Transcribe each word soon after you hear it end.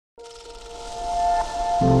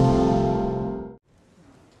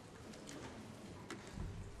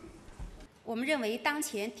我们认为当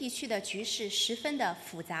前地区的局势十分的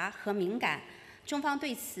复杂和敏感，中方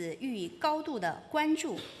对此予以高度的关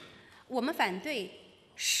注。我们反对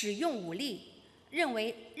使用武力，认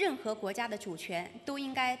为任何国家的主权都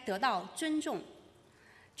应该得到尊重。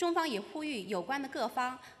中方也呼吁有关的各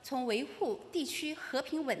方从维护地区和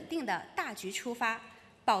平稳定的大局出发，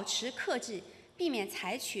保持克制，避免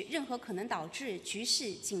采取任何可能导致局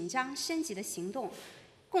势紧张升级的行动，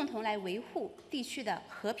共同来维护地区的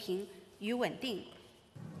和平与稳定。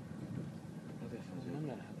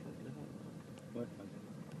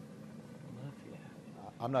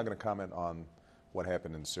I'm not going to comment on what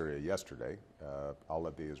happened in Syria yesterday. I'll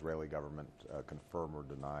let the Israeli government confirm or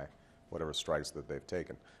deny whatever strikes that they've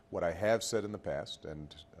taken. What I have said in the past,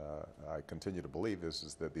 and I continue to believe,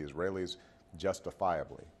 is that the Israelis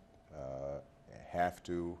justifiably have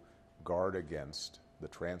to guard against the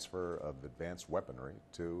transfer of advanced weaponry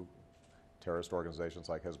to terrorist organizations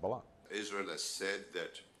like Hezbollah. Israel has said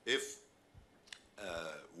that if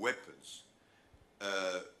weapons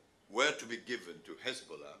were to be given to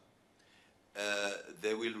Hezbollah,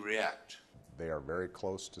 they will react. They are very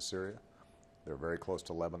close to Syria. They're very close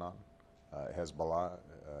to Lebanon. Hezbollah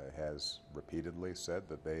has repeatedly said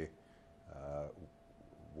that they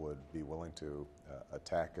would be willing to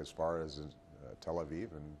attack as far as Tel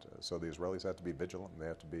Aviv, and so the Israelis have to be vigilant and they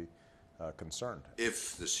have to be concerned.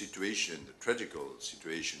 If the situation, the tragical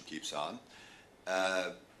situation keeps on,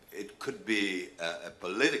 it could be a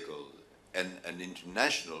political and an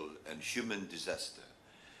international and human disaster.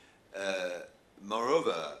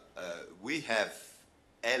 Moreover, we have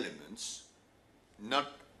elements,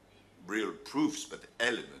 not real proofs, but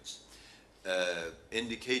elements,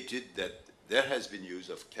 indicated that there has been use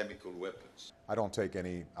of chemical weapons. I don't take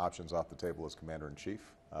any options off the table as Commander-in-Chief,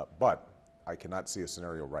 but I cannot see a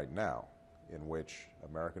scenario right now in which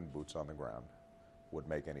American boots on the ground would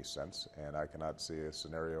make any sense, and I cannot see a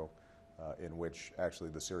scenario in which actually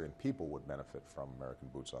the Syrian people would benefit from American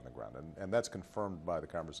boots on the ground. And that's confirmed by the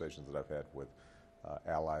conversations that I've had with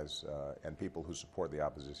allies and people who support the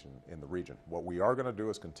opposition in the region. What we are going to do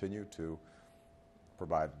is continue to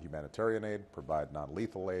provide humanitarian aid, provide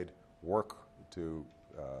non-lethal aid, work to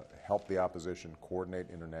help the opposition, coordinate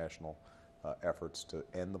international efforts to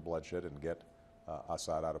end the bloodshed and get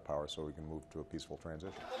Assad out of power so we can move to a peaceful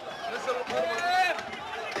transition.